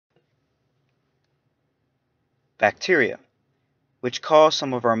Bacteria, which cause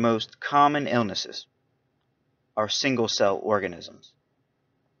some of our most common illnesses, are single-cell organisms.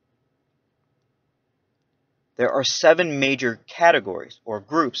 There are 7 major categories or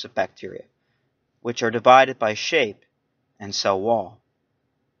groups of bacteria, which are divided by shape and cell wall.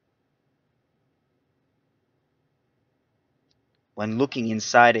 When looking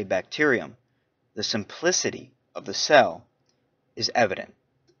inside a bacterium, the simplicity of the cell is evident.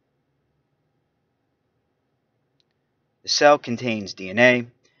 The cell contains DNA,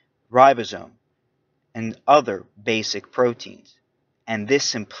 ribosome, and other basic proteins, and this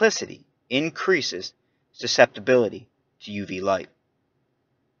simplicity increases susceptibility to UV light.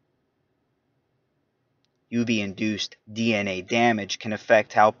 UV-induced DNA damage can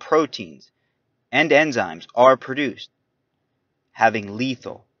affect how proteins and enzymes are produced, having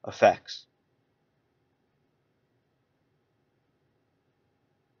lethal effects.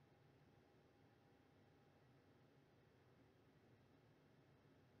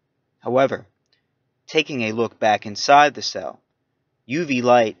 However, taking a look back inside the cell, UV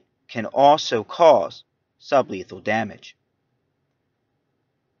light can also cause sublethal damage.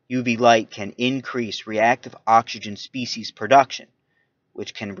 UV light can increase reactive oxygen species production,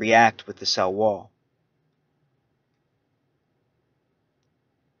 which can react with the cell wall.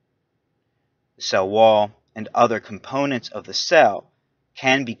 The cell wall and other components of the cell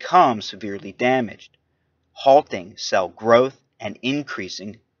can become severely damaged, halting cell growth and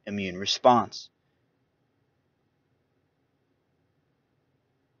increasing immune response.